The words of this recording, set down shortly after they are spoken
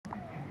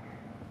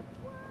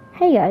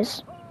Hey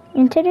guys,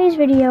 in today's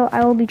video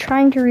I will be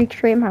trying to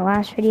recreate my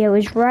last video,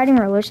 is riding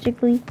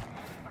realistically,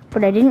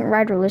 but I didn't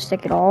ride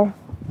realistic at all.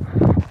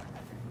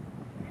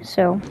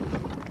 So,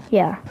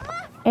 yeah.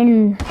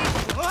 And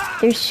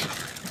there's...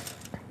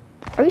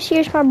 Are you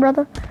serious, my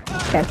brother?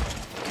 Okay.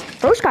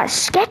 Bro's got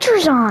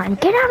Skechers on!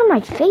 Get out of my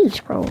face,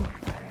 bro.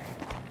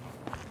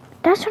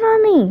 That's what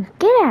I mean.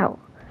 Get out.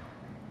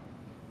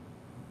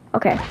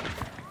 Okay.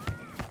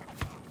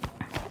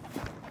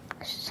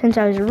 Since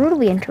I was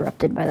rudely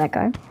interrupted by that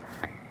guy,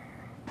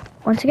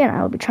 once again,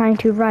 I will be trying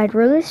to ride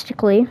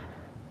realistically,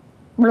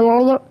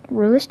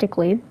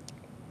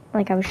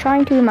 like I was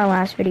trying to in my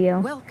last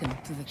video. Welcome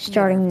to the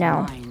starting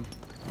now.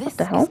 What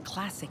the hell? Is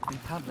Classic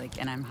Republic,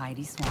 and I'm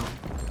Heidi Swan.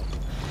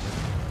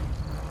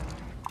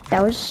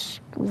 That was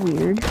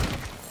weird.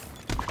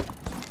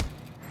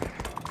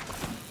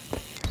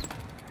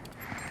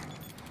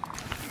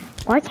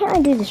 Why can't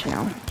I do this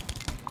now?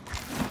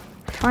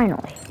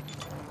 Finally.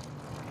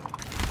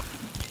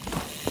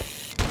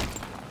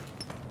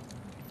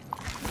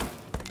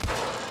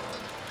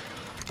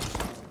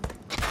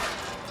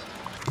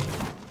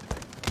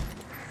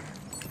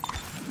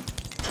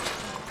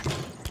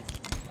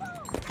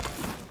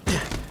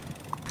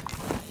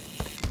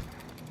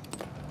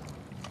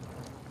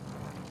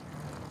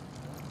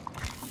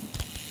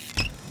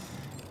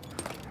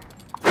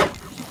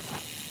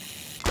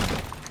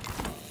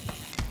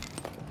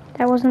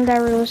 That wasn't that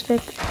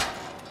realistic.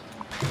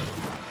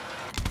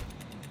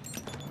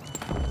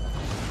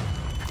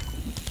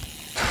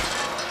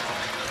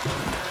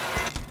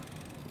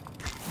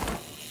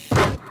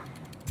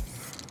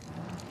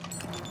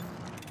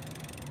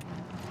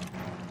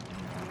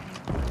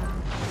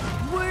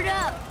 Word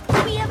up!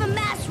 We have a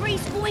mass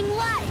race going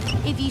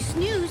live. If you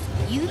snooze,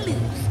 you lose.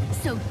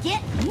 So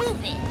get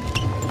moving.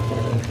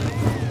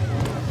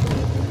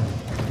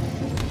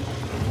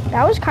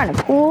 That was kind of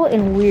cool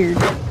and weird.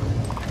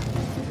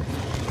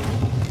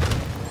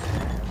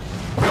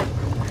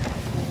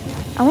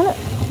 I wanna...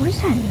 What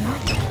is that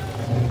nut?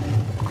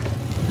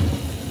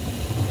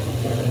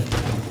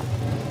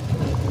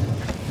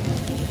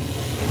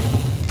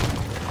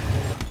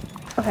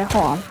 Okay,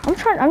 hold on.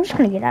 I'm just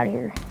gonna get out of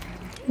here.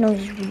 No,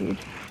 this is weird.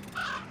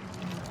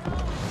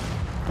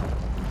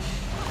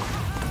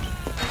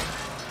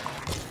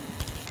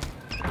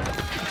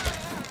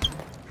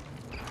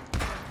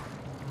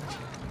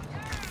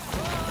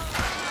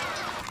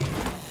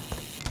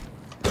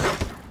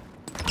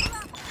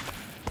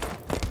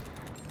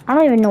 I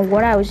don't even know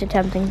what I was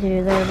attempting to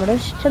do there, but I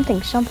was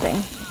attempting something.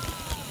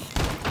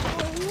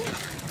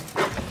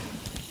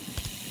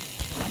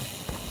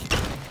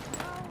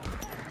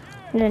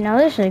 Yeah, now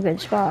this is a good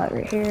spot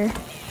right here.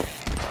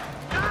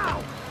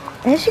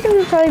 And this is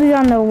gonna probably be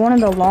on one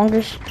of the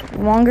longer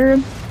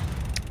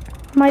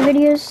my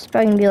videos. It's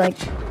probably gonna be like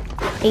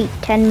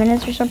 8-10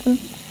 minutes or something.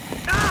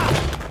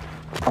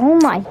 Oh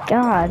my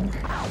god,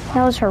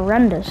 that was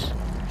horrendous.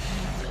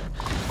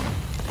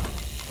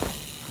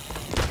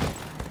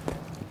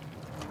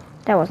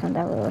 That wasn't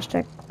that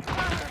realistic.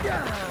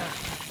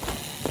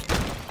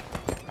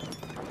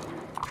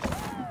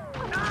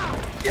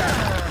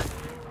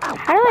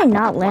 How do I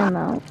not land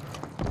though?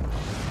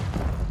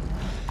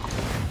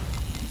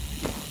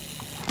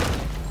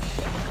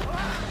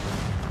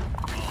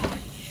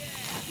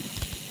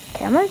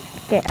 Okay, I'm gonna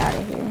get out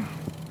of here.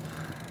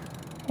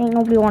 Ain't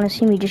nobody want to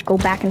see me just go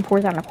back and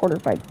forth on a quarter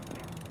pipe.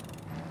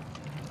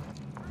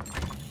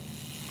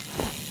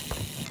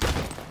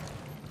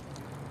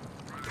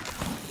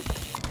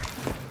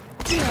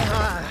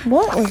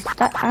 What was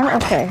that?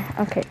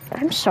 Okay.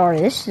 I'm sorry.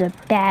 This is a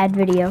bad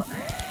video.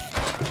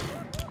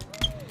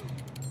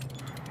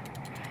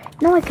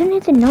 No, I couldn't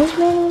hit the nose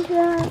manning into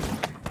that.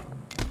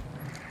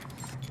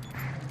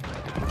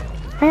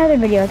 My other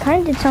video, I kind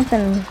of did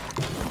something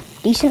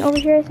decent over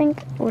here, I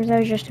think. Or was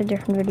that just a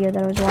different video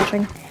that I was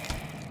watching?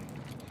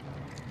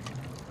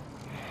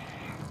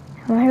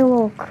 I had a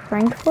little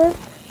crank flip.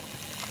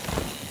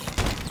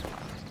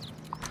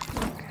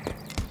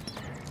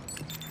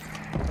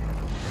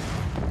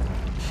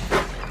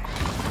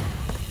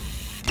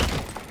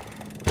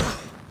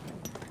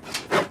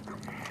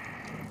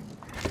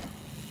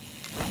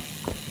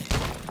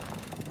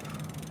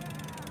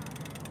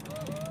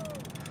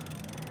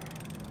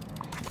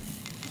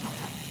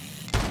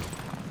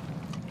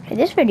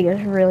 This video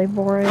is really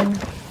boring. It's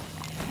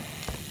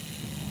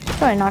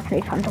probably not gonna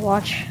be fun to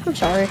watch. I'm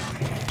sorry.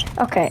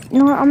 Okay, you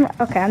know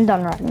what? I'm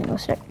done riding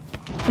realistic.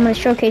 I'm gonna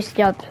showcase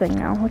the other thing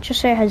now. Let's just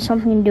say I had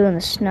something to do in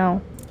the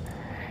snow.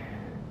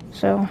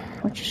 So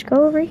let's just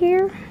go over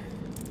here.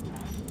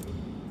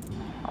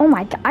 Oh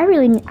my god! I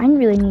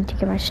really need to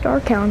get my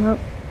star count up.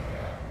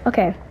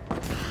 Okay,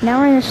 now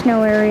we're in the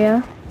snow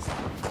area.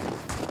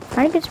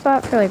 Find a good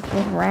spot for like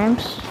with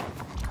ramps.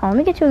 Oh, let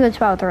me get to a good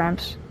spot with the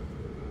ramps.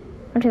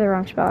 Went to the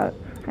wrong spot,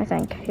 I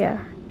think, yeah.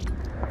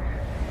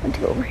 Went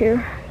to go over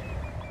here.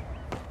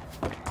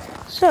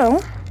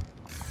 So,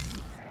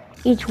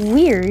 it's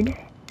weird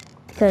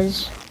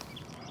because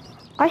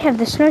I have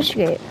the snow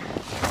skate.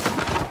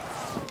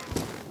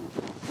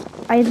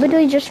 I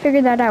literally just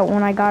figured that out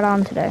when I got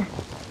on today.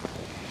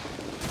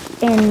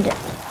 and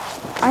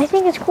I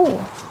think it's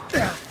cool.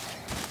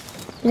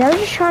 'Cause I was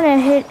just trying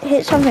to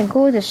hit something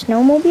cool with a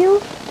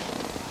snowmobile,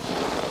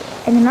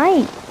 and then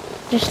I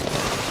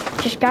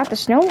just got the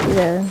snow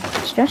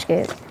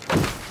skate.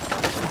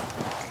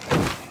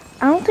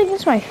 I don't think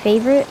it's my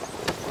favorite.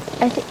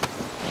 I think,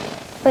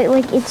 but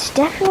like it's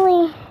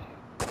definitely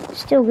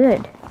still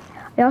good.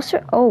 I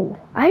also,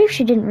 I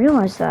actually didn't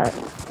realize that.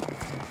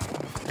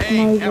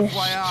 Hey,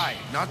 FYI,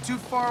 not too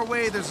far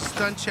away, there's a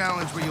stunt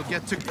challenge where you'll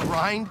get to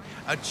grind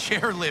a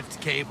chairlift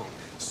cable.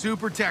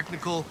 Super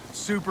technical,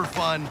 super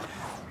fun,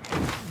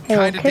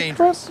 kind of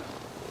dangerous.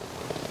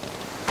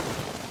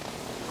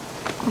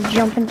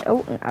 Jump into,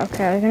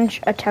 okay, I was gonna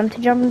attempt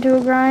to jump into a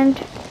grind,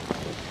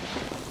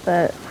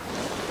 but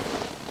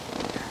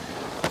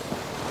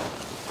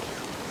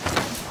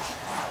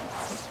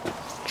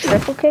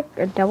triple kick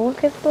or double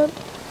kickflip.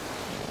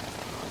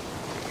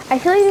 I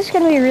feel like this is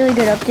gonna be a really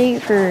good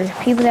update for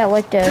people that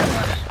like to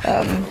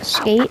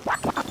skate.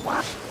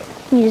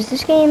 Because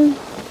this game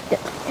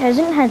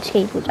hasn't had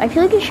skateboards. I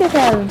feel like it should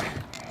have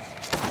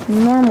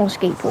normal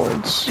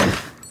skateboards.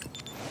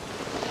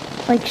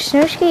 Like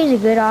snow skate is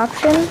a good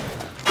option,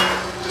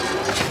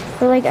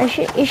 but like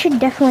it should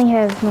definitely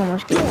have normal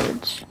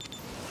skateboards.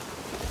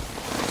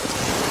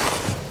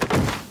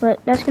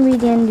 But that's gonna be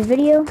the end of the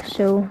video.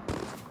 So,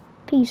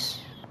 peace.